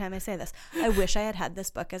shot every time I say this. I wish I had this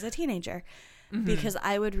book as a teenager because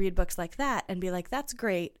I would read books like that and be like, that's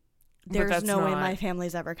great. There's no way my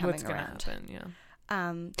family's ever coming around. Happen, yeah.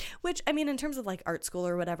 Which, I mean, in terms of like art school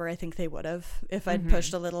or whatever, I think they would have if I'd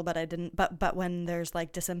pushed a little, but I didn't. But when there's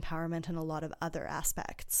like disempowerment in a lot of other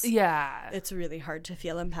aspects, it's really hard to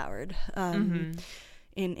feel empowered in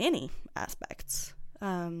any aspects.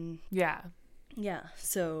 So,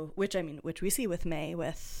 which we see with May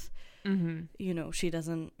with, you know, she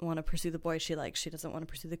doesn't want to pursue the boy she likes. She doesn't want to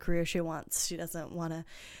pursue the career she wants. She doesn't want to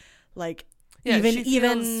like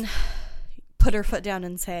even put her foot down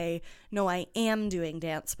and say, no, I am doing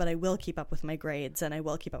dance, but I will keep up with my grades and I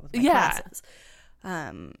will keep up with my classes.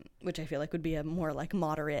 Which I feel like would be a more like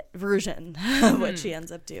moderate version of what she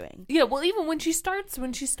ends up doing. Yeah, well, even when she starts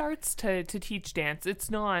to teach dance,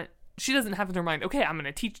 it's not, she doesn't have in her mind, okay, I'm going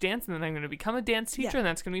to teach dance and then I'm going to become a dance teacher and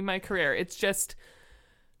that's going to be my career. It's just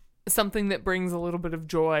something that brings a little bit of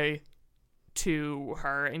joy to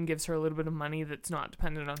her and gives her a little bit of money that's not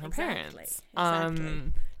dependent on her parents.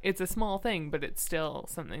 Exactly. It's a small thing, but it's still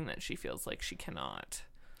something that she feels like she cannot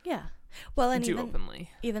well, and do openly.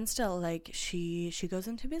 Even still, like she goes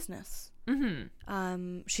into business.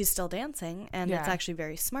 She's still dancing, and it's actually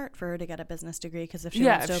very smart for her to get a business degree because if she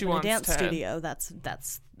wants to open a dance studio, that's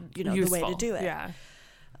you know useful. The way to do it.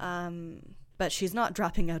 But she's not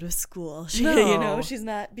dropping out of school. You know, she's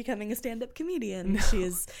not becoming a stand-up comedian. No.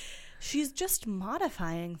 She's just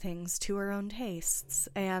modifying things to her own tastes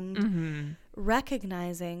and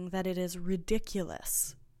recognizing that it is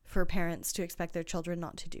ridiculous for parents to expect their children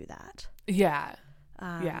not to do that.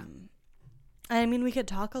 I mean, we could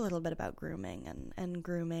talk a little bit about grooming and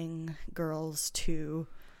grooming girls to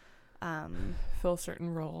fill certain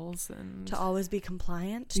roles and to always be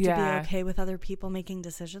compliant, to be okay with other people making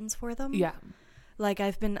decisions for them. Like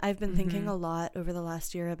I've been thinking a lot over the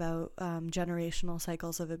last year about generational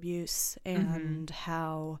cycles of abuse and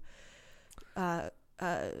how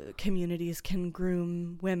communities can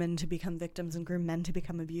groom women to become victims and groom men to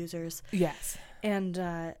become abusers. Yes.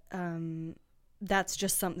 And that's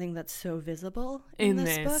just something that's so visible in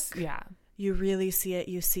this book. Yeah. You really see it.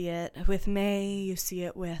 You see it with May. You see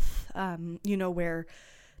it with, you know, where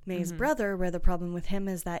May's brother, where the problem with him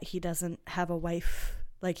is that he doesn't have a wife.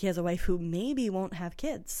 Like, he has a wife who maybe won't have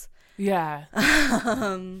kids. Yeah.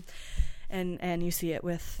 And you see it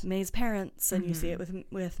with May's parents, and you see it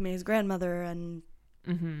with May's grandmother, and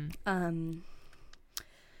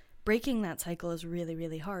breaking that cycle is really,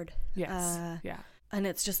 really hard. Yes. And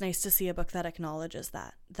it's just nice to see a book that acknowledges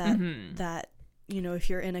that you know, if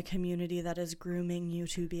you're in a community that is grooming you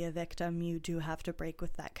to be a victim, you do have to break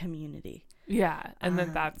with that community. Yeah, and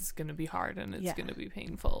then that's going to be hard, and it's going to be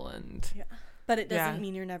painful, and But it doesn't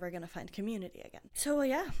mean you're never going to find community again. So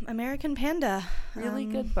yeah, American Panda. Really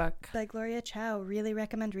good book. By Gloria Chow. Really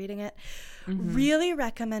recommend reading it. Really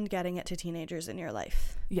recommend getting it to teenagers in your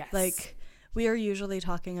life. Yes. Like, we are usually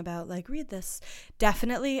talking about, like, read this.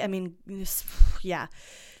 Definitely, I mean, yeah.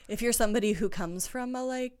 If you're somebody who comes from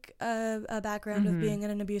a background of being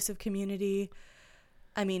in an abusive community,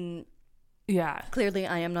 I mean, yeah, clearly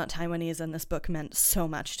I am not Taiwanese, and this book meant so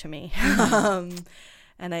much to me.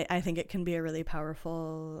 And I think it can be a really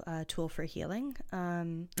powerful tool for healing.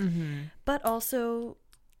 But also,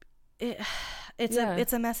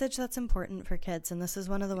 it's a message that's important for kids, and this is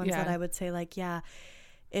one of the ones that I would say, like,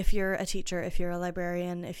 if you're a teacher, if you're a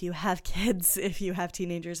librarian, if you have kids, if you have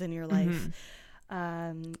teenagers in your life,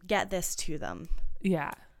 get this to them.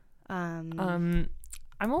 Yeah. I'm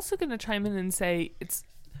also going to chime in and say it's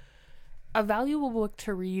a valuable book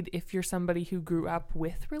to read if you're somebody who grew up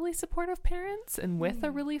with really supportive parents and with a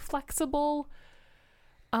really flexible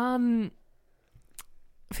family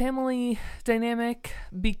dynamic,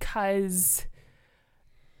 because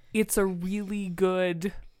it's a really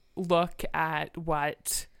good look at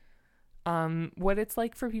what it's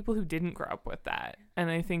like for people who didn't grow up with that. And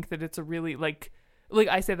I think that it's a really, like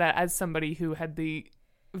I say that as somebody who had the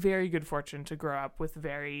very good fortune to grow up with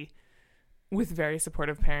very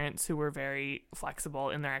supportive parents who were very flexible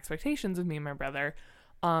in their expectations of me and my brother.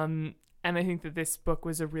 And I think that this book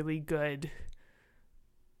was a really good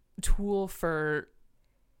tool for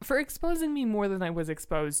exposing me more than I was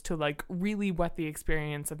exposed to, like, really what the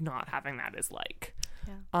experience of not having that is like.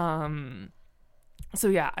 Yeah. So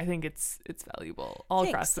yeah, I think it's valuable all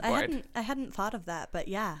across the board. I hadn't thought of that, but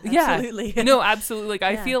absolutely. Yeah. No, absolutely. Like,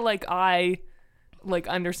 I feel like I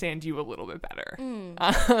understand you a little bit better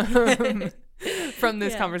from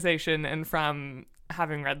this conversation and from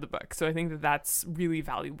having read the book. So I think that that's really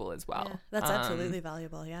valuable as well. Yeah, that's absolutely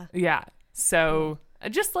valuable. Yeah. Yeah. So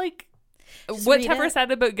just what Tepper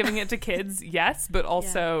said about giving it to kids, yes, but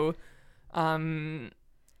also,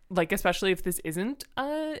 like, especially if this isn't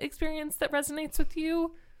an experience that resonates with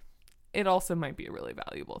you, it also might be a really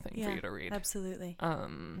valuable thing for you to read. Absolutely.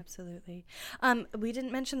 Absolutely. We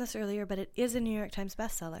didn't mention this earlier, but it is a New York Times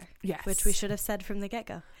bestseller. Yes. Which we should have said from the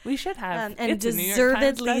get-go. We should have. And it's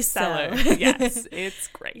deservedly so. Yes, it's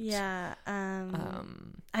great. Yeah.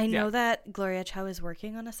 I know that Gloria Chow is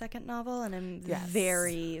working on a second novel, and I'm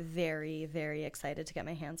very, very, very excited to get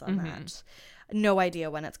my hands on that. No idea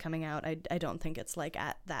when it's coming out. I don't think it's, like,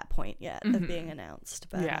 at that point yet of being announced.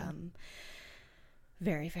 But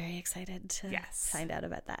very, very excited to find out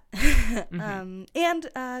about that. And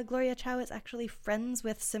Gloria Chow is actually friends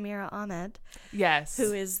with Samira Ahmed. Yes.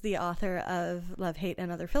 Who is the author of Love, Hate,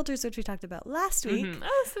 and Other Filters, which we talked about last week.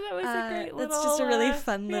 Oh, so that was a great little... That's just a really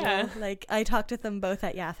fun little... Like, I talked with them both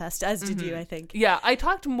at YaFest, as did you, I think. Yeah, I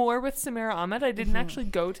talked more with Samira Ahmed. I didn't actually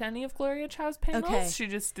go to any of Gloria Chow's panels. Okay. She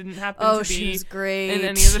just didn't happen to be... she was great. In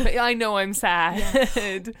any of the... I know, I'm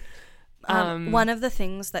sad. One of the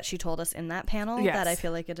things that she told us in that panel that I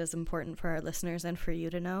feel like it is important for our listeners and for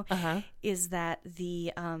you to know is that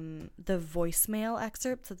the voicemail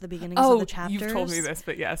excerpts at the beginnings of the chapters, you've told me this,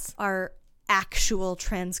 but yes, are actual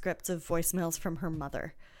transcripts of voicemails from her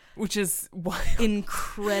mother, which is wild.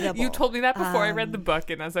 Incredible. You told me that before I read the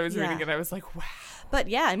book, and as I was reading it, I was like, wow. But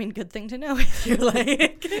yeah, I mean, good thing to know if you're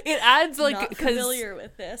like it adds, like, not familiar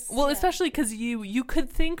with this. Well, especially because you could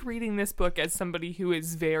think reading this book as somebody who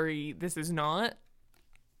is this is not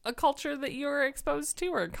a culture that you're exposed to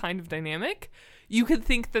or kind of dynamic. You could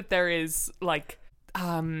think that there is, like,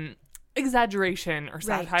 exaggeration or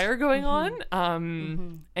satire going on,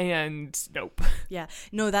 and nope. Yeah,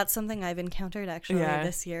 no, that's something I've encountered actually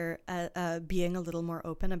this year, being a little more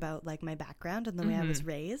open about, like, my background and the way I was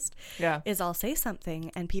raised. Is I'll say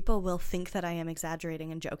something and people will think that I am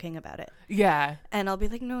exaggerating and joking about it. And I'll be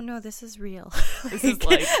like, no, this is real. This is,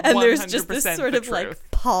 like, and there's just this sort of truth.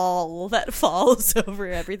 Like, pall that falls over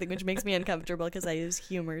everything, which makes me uncomfortable because I use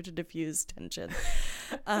humor to diffuse tension.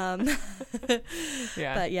 But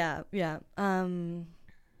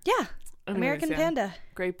American Panda.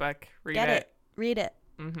 Great book. Read it.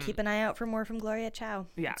 Keep an eye out for more from Gloria Chow.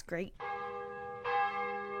 Yeah. It's great.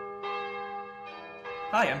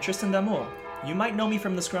 Hi, I'm Tristan Damour. You might know me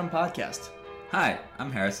from the Scrum podcast. Hi,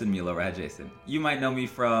 I'm Harrison Milo Rajason. You might know me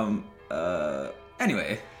from,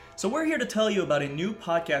 anyway. So we're here to tell you about a new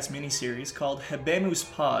podcast miniseries called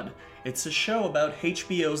Habemus Pod. It's a show about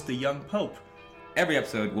HBO's The Young Pope. Every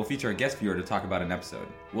episode will feature a guest viewer to talk about an episode.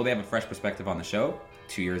 Will they have a fresh perspective on the show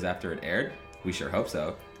 2 years after it aired? We sure hope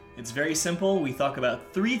so. It's very simple. We talk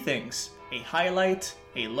about 3 things: a highlight,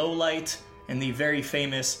 a lowlight, and the very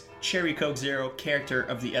famous Cherry Coke Zero character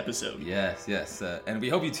of the episode. Yes. And we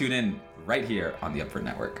hope you tune in right here on the Upford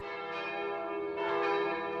Network.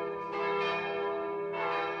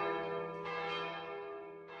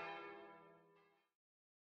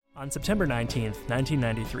 On September 19th,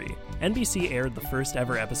 1993, NBC aired the first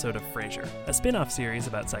ever episode of Frasier, a spin-off series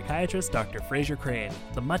about psychiatrist Dr. Frasier Crane,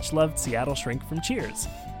 the much-loved Seattle shrink from Cheers.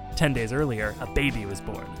 10 days earlier, a baby was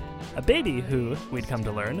born. A baby who, we'd come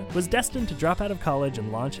to learn, was destined to drop out of college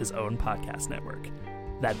and launch his own podcast network.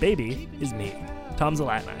 That baby is me, Tom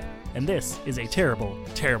Zalatni, and this is a terrible,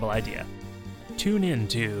 terrible idea. Tune in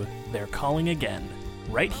to They're Calling Again,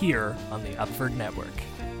 right here on the Upford Network.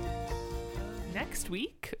 Next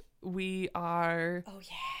week, we are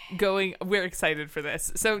we're excited for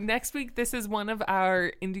this. So next week, this is one of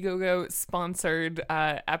our Indiegogo sponsored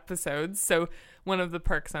episodes. So one of the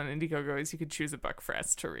perks on Indiegogo is you could choose a book for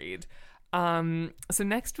us to read. So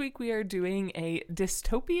next week we are doing a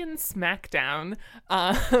dystopian smackdown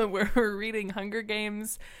where we're reading Hunger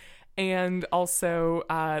Games and also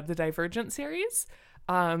the Divergent series.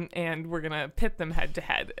 And we're going to pit them head to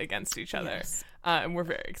head against each other. Yes. And we're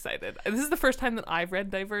very excited. This is the first time that I've read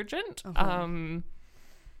Divergent.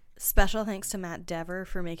 Special thanks to Matt Dever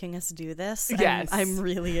for making us do this. Yes. I'm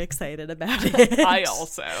really excited about it. I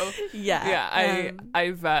also. Yeah.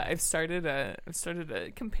 I've started a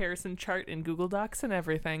comparison chart in Google Docs and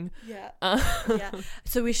everything. Yeah.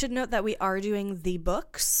 So we should note that we are doing the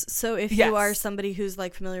books. So if you are somebody who's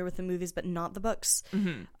like familiar with the movies but not the books,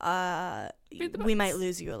 we might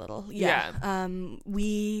lose you a little. Yeah.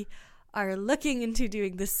 We are looking into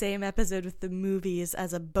doing the same episode with the movies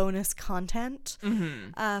as a bonus content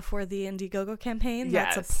for the Indiegogo campaign.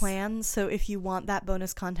 Yes. That's a plan. So if you want that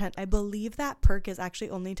bonus content, I believe that perk is actually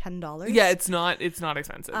only $10. Yeah, it's not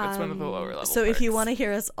expensive. It's one of the lower level So perks. if you want to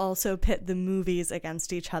hear us also pit the movies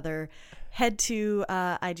against each other, head to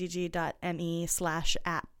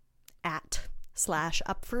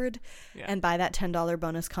igg.me/@/Upford and buy that $10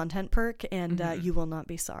 bonus content perk, and you will not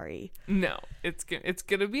be sorry. No, it's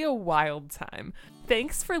gonna be a wild time.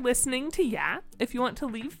 Thanks for listening to If you want to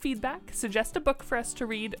leave feedback, suggest a book for us to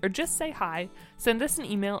read, or just say hi, send us an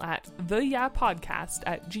email at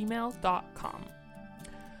theyapodcast@gmail.com.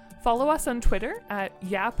 Follow us on Twitter at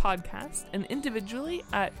Podcast and individually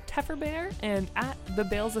at Tefferbear and at the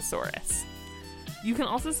Balesosaurus. You can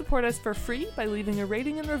also support us for free by leaving a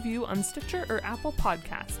rating and review on Stitcher or Apple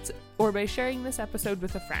Podcasts, or by sharing this episode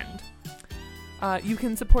with a friend. You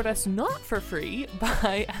can support us not for free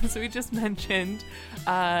by, as we just mentioned,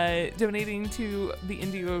 donating to the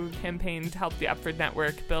Indiegogo campaign to help the Upford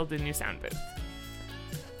Network build a new sound booth.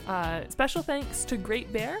 Special thanks to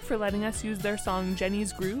Great Bear for letting us use their song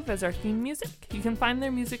Jenny's Groove as our theme music. You can find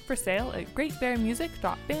their music for sale at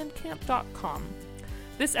greatbearmusic.bandcamp.com.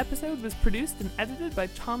 This episode was produced and edited by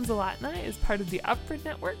Tom Zalatni as part of the Upford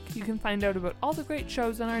Network. You can find out about all the great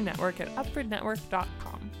shows on our network at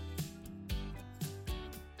upfordnetwork.com.